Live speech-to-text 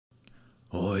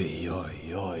Oi,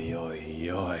 oi, oi, oi,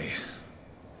 oi.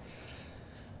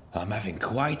 I'm having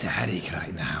quite a headache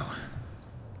right now.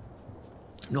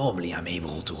 Normally I'm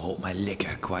able to hold my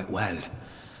liquor quite well.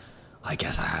 I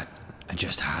guess I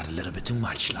just had a little bit too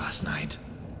much last night.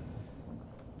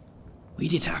 We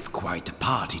did have quite a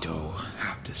party though, I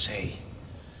have to say.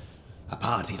 A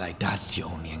party like that you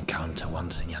only encounter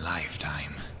once in your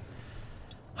lifetime.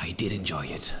 I did enjoy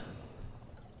it.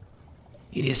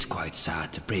 It is quite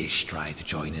sad the British tried to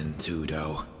join in too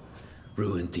though.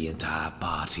 Ruined the entire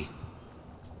party.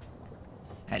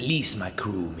 At least my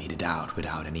crew made it out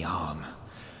without any harm.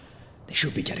 They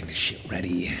should be getting the ship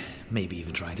ready, maybe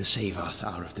even trying to save us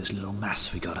out of this little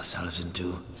mess we got ourselves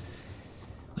into.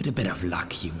 With a bit of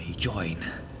luck you may join.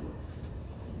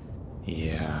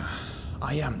 Yeah,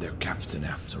 I am their captain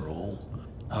after all.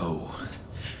 Oh,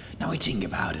 now I think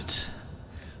about it.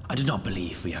 I do not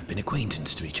believe we have been acquainted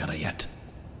to each other yet.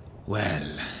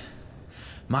 Well,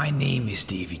 my name is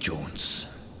Davy Jones.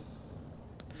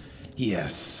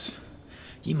 Yes,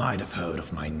 you might have heard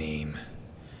of my name.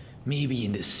 Maybe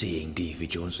in the saying Davy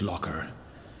Jones' locker.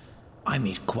 I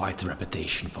made quite a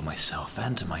reputation for myself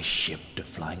and my ship, the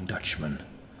Flying Dutchman.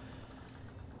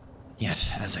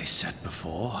 Yet, as I said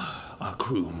before, our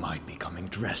crew might be coming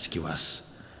to rescue us.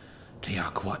 They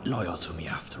are quite loyal to me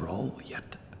after all,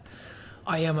 yet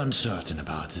I am uncertain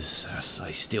about this, as I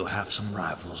still have some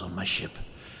rivals on my ship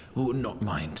who would not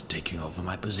mind taking over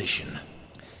my position.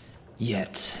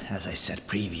 Yet, as I said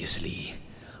previously,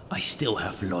 I still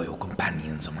have loyal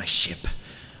companions on my ship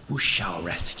who shall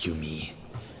rescue me.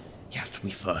 Yet we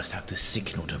first have to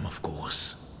signal them, of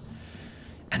course.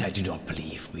 And I do not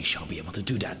believe we shall be able to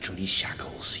do that through these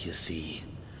shackles, you see.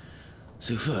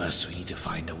 So first we need to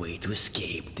find a way to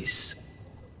escape this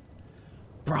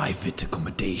private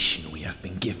accommodation we have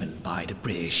been given by the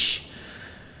British.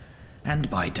 And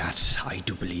by that, I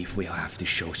do believe we'll have to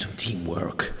show some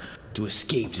teamwork to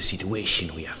escape the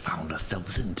situation we have found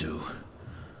ourselves into.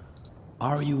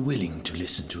 Are you willing to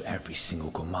listen to every single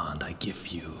command I give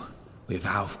you,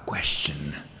 without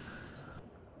question?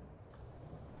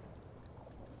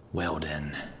 Well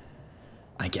then,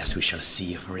 I guess we shall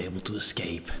see if we're able to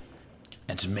escape,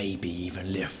 and maybe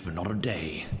even live another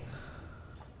day.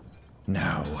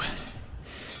 Now,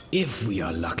 if we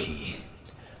are lucky,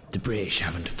 the British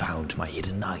haven't found my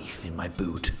hidden knife in my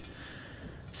boot.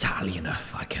 Sadly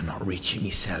enough, I cannot reach it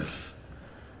myself,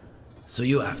 so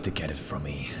you have to get it from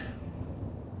me.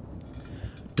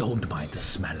 Don't mind the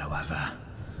smell, however.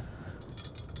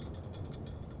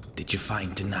 Did you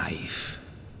find the knife?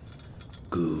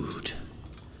 Good.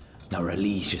 Now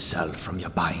release yourself from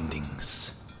your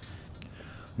bindings.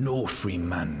 No free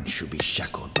man should be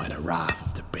shackled by the wrath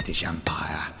of the British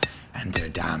Empire and their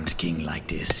damned king like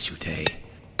this, should they?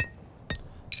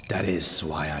 That is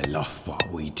why I love what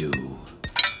we do.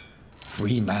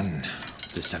 Free men,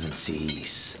 the seven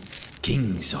seas,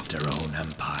 kings of their own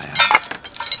empire.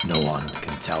 No one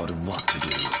can tell them what to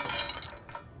do.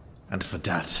 And for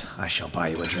that, I shall buy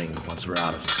you a drink once we're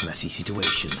out of this messy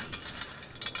situation.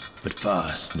 But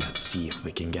first, let's see if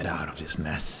we can get out of this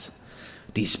mess.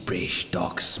 These British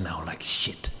dogs smell like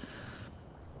shit.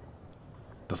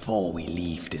 Before we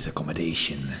leave this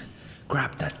accommodation,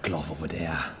 grab that cloth over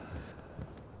there.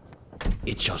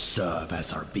 It shall serve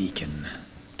as our beacon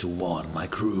to warn my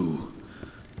crew.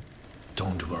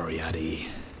 Don't worry, Addy.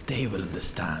 They will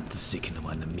understand the signal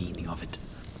and the meaning of it.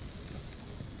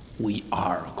 We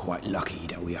are quite lucky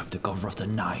that we have the cover of the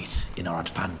night in our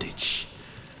advantage.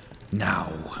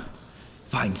 Now,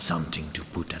 find something to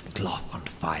put that cloth on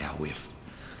fire with.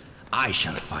 I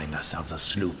shall find ourselves a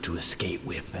sloop to escape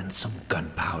with and some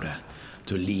gunpowder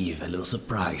to leave a little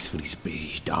surprise for these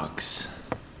British dogs.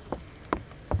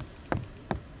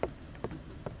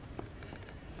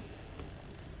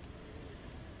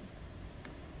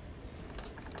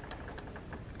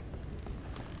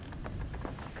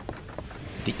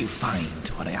 Did you find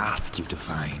what I asked you to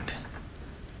find?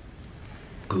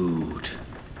 Good.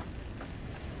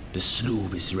 The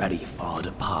sloop is ready for our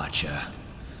departure.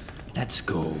 Let's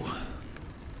go.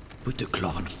 Put the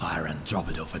cloth on fire and drop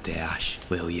it over there,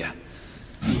 will ya?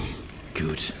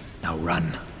 Good. Now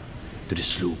run to the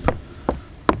sloop.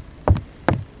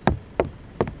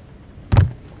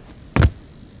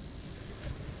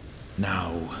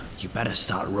 Now, you better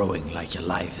start rowing like your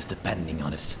life is depending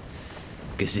on it.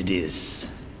 'Cause it is.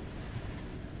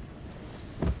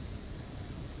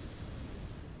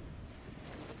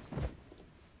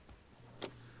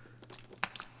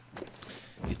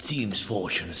 It seems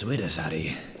fortune is with us,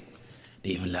 Addy. They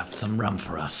even left some rum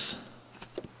for us.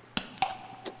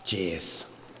 Cheers.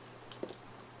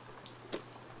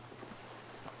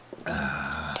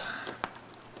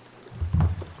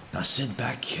 Now sit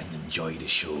back and enjoy the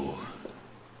show.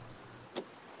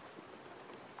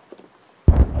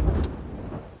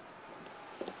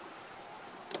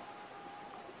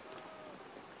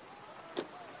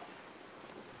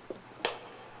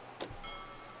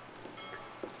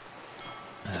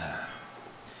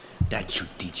 That should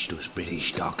teach those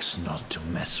British dogs not to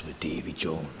mess with Davy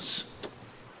Jones.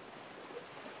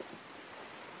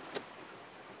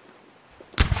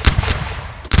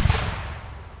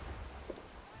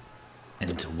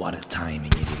 And what a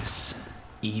timing it is.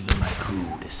 Even my crew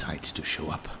decides to show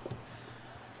up.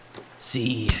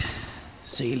 See,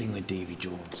 sailing with Davy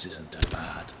Jones isn't that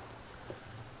bad.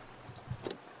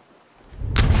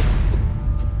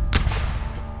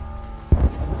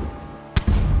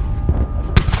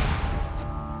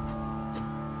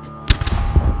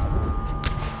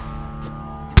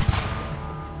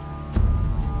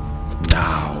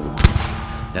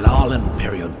 That all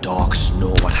Imperial dogs know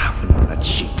what happened on that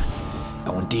ship,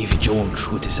 and what Davy Jones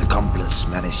with his accomplice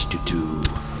managed to do.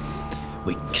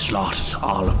 We slaughtered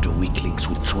all of the weaklings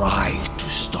who tried to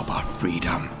stop our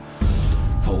freedom.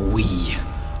 For we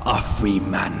are free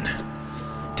men.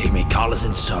 They may call us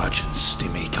insurgents, they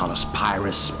may call us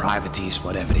pirates, privateers,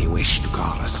 whatever they wish to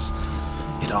call us.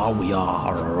 Yet all we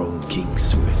are our own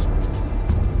kings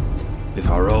with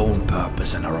our own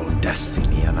purpose and our own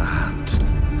destiny in our hand.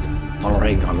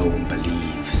 Following our own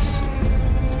beliefs.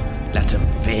 Let them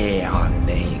fear our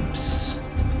names.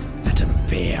 Let them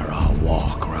fear our war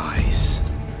cries.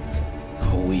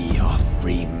 For we are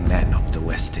free men of the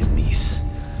West Indies,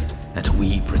 and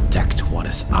we protect what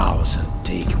is ours and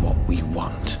take what we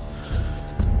want.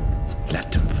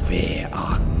 Let them fear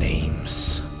our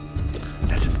names.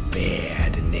 Let them fear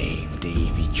the name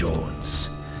Davy Jones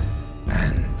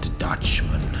and the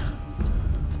Dutchman.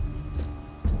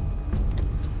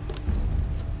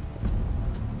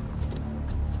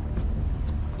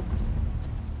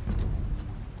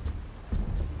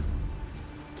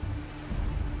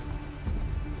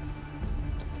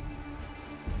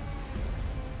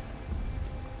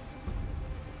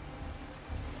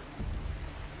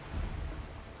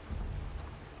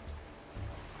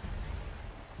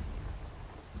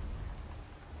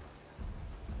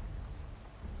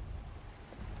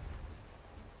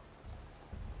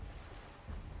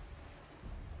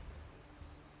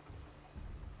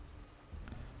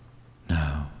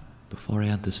 Before I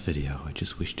end this video, I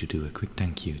just wish to do a quick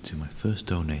thank you to my first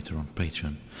donator on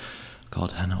Patreon,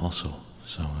 called Hannah also.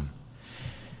 So,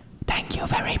 thank you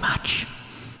very much.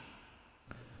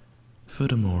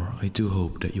 Furthermore, I do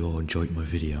hope that you all enjoyed my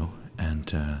video, and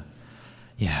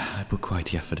yeah, I put quite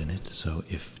the effort in it, so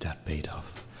if that paid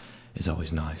off, it's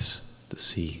always nice to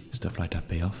see stuff like that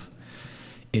pay off.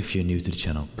 If you're new to the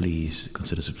channel, please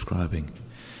consider subscribing.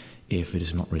 If it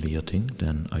is not really your thing,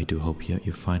 then I do hope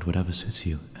you find whatever suits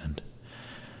you, and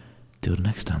till the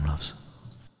next time, loves.